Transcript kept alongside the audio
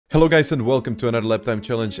Hello guys and welcome to another lap time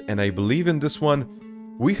challenge, and I believe in this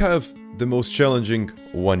one we have the most challenging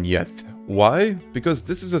one yet. Why? Because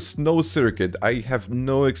this is a snow circuit. I have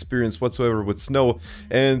no experience whatsoever with snow,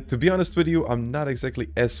 and to be honest with you, I'm not exactly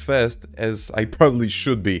as fast as I probably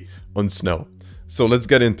should be on snow. So let's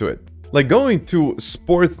get into it. Like, going to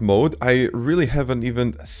sport mode, I really haven't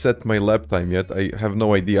even set my lap time yet. I have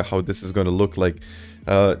no idea how this is gonna look like.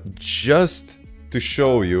 Just to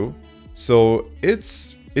show you, so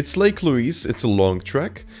it's Lake Louise, it's a long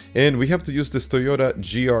track, and we have to use this Toyota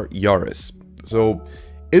GR Yaris. So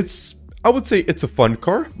I would say it's a fun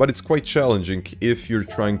car, but it's quite challenging if you're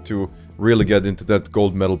trying to really get into that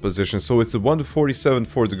gold medal position. So it's a 147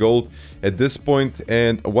 for the gold at this point,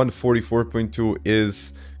 and a 144.2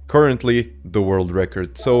 is currently the world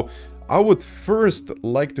record. So I would first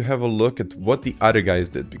like to have a look at what the other guys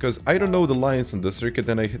did, because I don't know the lines in the circuit,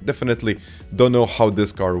 and I definitely don't know how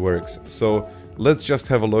this car works. So let's just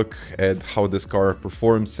have a look at how this car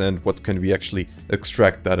performs and what can we actually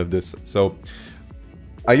extract out of this. So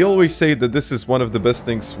I always say that this is one of the best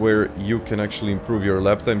things where you can actually improve your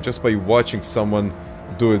lap time just by watching someone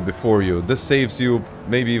do it before you. This saves you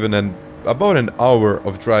maybe even about an hour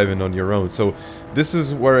of driving on your own. So this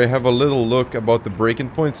is where I have a little look about the braking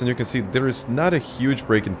points, and you can see there is not a huge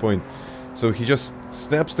braking point. So he just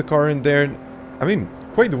snaps the car in there. I mean,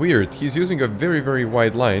 quite weird. He's using a very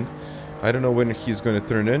wide line. I don't know when he's going to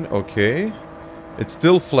turn in. Okay. It's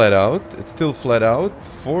still flat out. It's still flat out.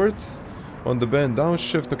 Fourth on the bend,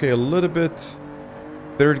 downshift. Okay, a little bit.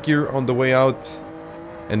 Third gear on the way out.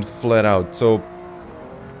 And flat out. So,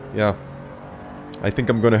 yeah. I think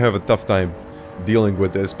I'm going to have a tough time dealing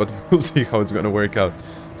with this, but we'll see how it's going to work out.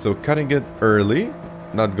 So, cutting it early.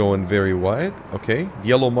 Not going very wide. Okay.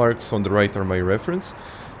 Yellow marks on the right are my reference.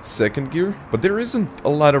 Second gear. But there isn't a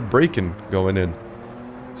lot of braking going in.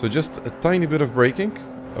 So just a tiny bit of braking.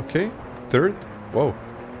 Okay. Third. Whoa.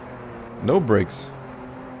 No brakes.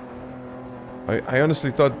 I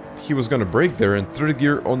honestly thought he was gonna brake there. And third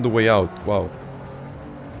gear on the way out. Wow.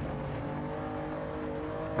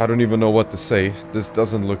 I don't even know what to say. This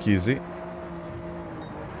doesn't look easy.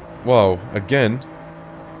 Wow. Again.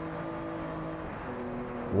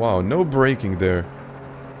 Wow. No braking there.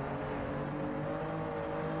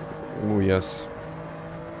 Oh, yes.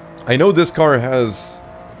 I know this car has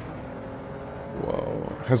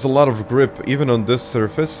a lot of grip even on this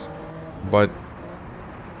surface, but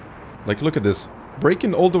like, look at this,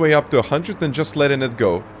 braking all the way up to 100 and just letting it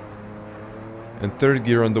go. And third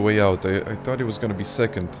gear on the way out. I thought it was gonna be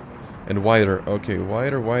second. And wider. Okay,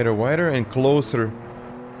 wider and closer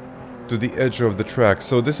to the edge of the track.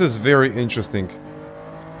 So this is very interesting.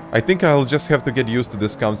 I think I'll just have to get used to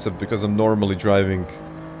this concept, because I'm normally driving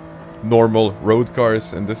normal road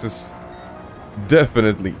cars, and this is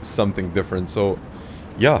definitely something different. So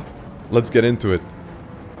yeah, let's get into it.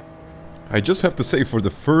 I just have to say, for the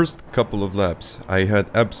first couple of laps I had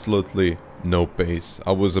absolutely no pace.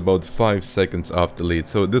 I was about 5 seconds off the lead,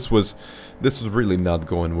 so this was really not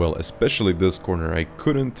going well, especially this corner. I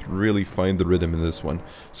couldn't really find the rhythm in this one.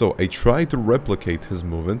 So I tried to replicate his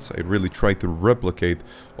movements. I really tried to replicate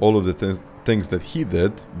all of the things that he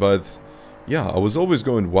did, but yeah, I was always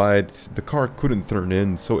going wide. The car couldn't turn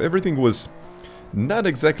in, so everything was not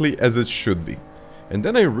exactly as it should be. And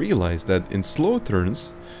then I realized that in slow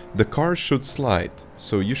turns, the car should slide.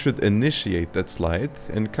 So you should initiate that slide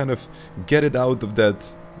and kind of get it out of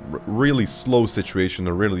that really slow situation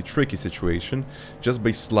or really tricky situation just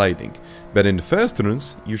by sliding. But in fast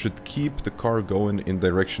turns, you should keep the car going in the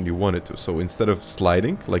direction you want it to. So instead of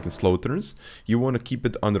sliding, like in slow turns, you want to keep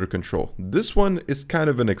it under control. This one is kind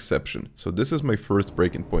of an exception. So this is my first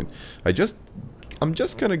braking point. I'm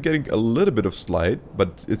just kind of getting a little bit of slide,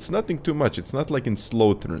 but it's nothing too much. It's not like in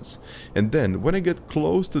slow turns. And then when I get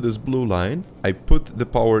close to this blue line, I put the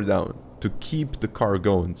power down to keep the car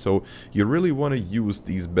going. So you really want to use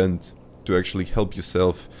these bends to actually help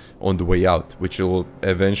yourself on the way out, which will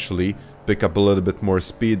eventually pick up a little bit more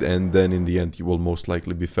speed, and then in the end you will most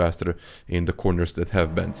likely be faster in the corners that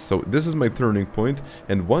have bends. So this is my turning point,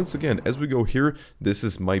 and once again, as we go here, this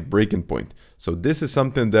is my braking point. So this is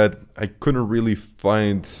something that I couldn't really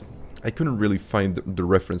find the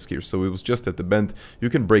reference here. So it was just at the bend.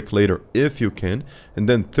 You can brake later if you can. And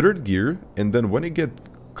then third gear, and then when I get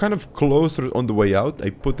kind of closer on the way out, I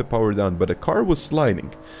put the power down, but the car was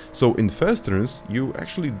sliding. So in fast turns, you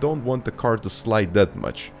actually don't want the car to slide that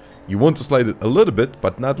much. You want to slide it a little bit,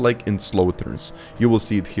 but not like in slow turns. You will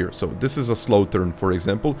see it here. So this is a slow turn, for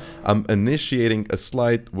example. I'm initiating a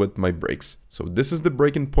slide with my brakes. So this is the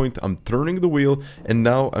braking point. I'm turning the wheel, and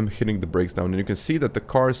now I'm hitting the brakes down. And you can see that the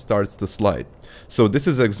car starts to slide. So this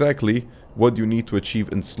is exactly what you need to achieve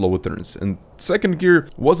in slow turns. And second gear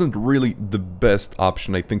wasn't really the best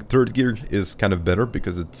option. I think third gear is kind of better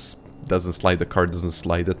because it's doesn't slide, the car doesn't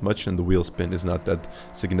slide that much, and the wheel spin is not that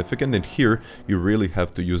significant. And here you really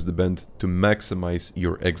have to use the bend to maximize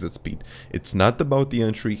your exit speed. It's not about the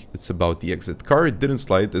entry, it's about the exit. Car didn't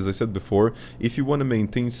slide, as I said before. If you want to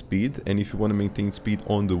maintain speed, and if you want to maintain speed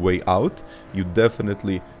on the way out, you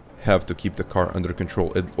definitely have to keep the car under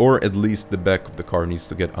control, or at least the back of the car needs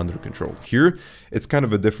to get under control. Here it's kind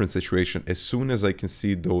of a different situation. As soon as I can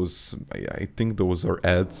see those, I think those are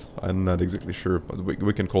ads, I'm not exactly sure, but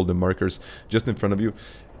we can call them markers, just in front of you,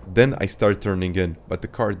 then I start turning in, but the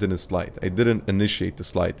car didn't slide. I didn't initiate the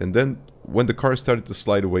slide, and then when the car started to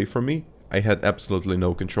slide away from me, I had absolutely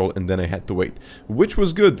no control, and then I had to wait, which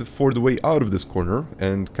was good for the way out of this corner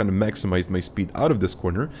and kind of maximized my speed out of this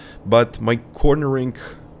corner. But my cornering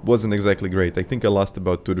wasn't exactly great. I think I lost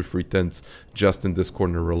about 2 to 3 tenths just in this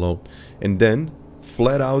corner alone. And then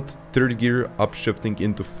flat out third gear upshifting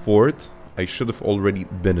into fourth. I should have already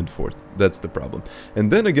been in fourth. That's the problem.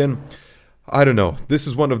 And then again, I don't know, this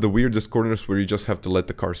is one of the weirdest corners where you just have to let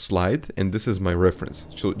the car slide, and this is my reference.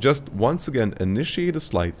 So just once again initiate a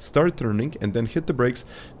slide, start turning, and then hit the brakes.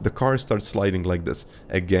 The car starts sliding like this.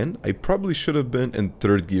 Again, I probably should have been in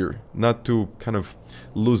third gear, not to kind of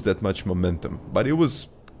lose that much momentum, but it was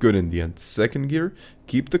good in the end. Second gear,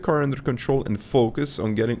 keep the car under control and focus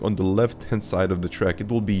on getting on the left hand side of the track. It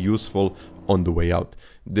will be useful on the way out.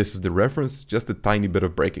 This is the reference, just a tiny bit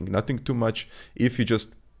of braking, nothing too much. If you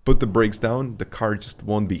just put the brakes down, the car just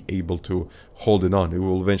won't be able to hold it on. It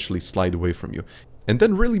will eventually slide away from you. And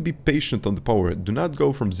then really be patient on the power. Do not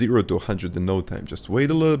go from 0 to 100 in no time. Just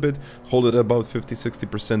wait a little bit, hold it about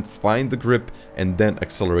 50-60%, find the grip, and then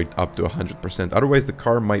accelerate up to 100%. Otherwise the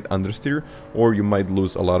car might understeer, or you might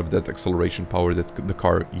lose a lot of that acceleration power that the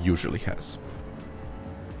car usually has.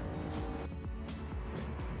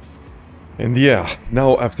 And yeah,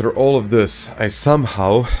 now after all of this, I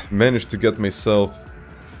somehow managed to get myself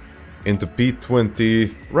into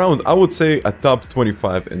P20 round, I would say a top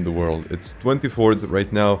 25 in the world. It's 24th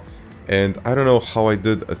right now, and I don't know how I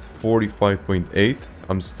did at 45.8.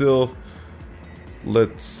 I'm still,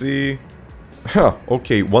 let's see,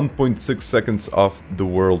 okay, 1.6 seconds off the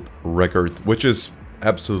world record, which is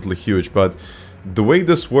absolutely huge. But the way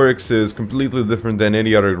this works is completely different than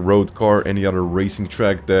any other road car, any other racing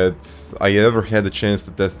track that I ever had a chance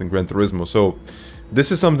to test in Gran Turismo. So this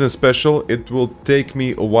is something special. It will take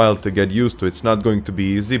me a while to get used to. It's not going to be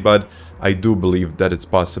easy, but I do believe that it's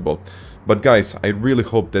possible. But guys, I really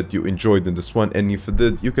hope that you enjoyed in this one, and if you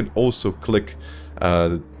did, you can also click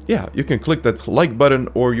you can click that like button,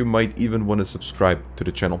 or you might even want to subscribe to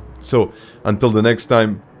the channel. So until the next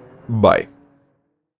time, bye.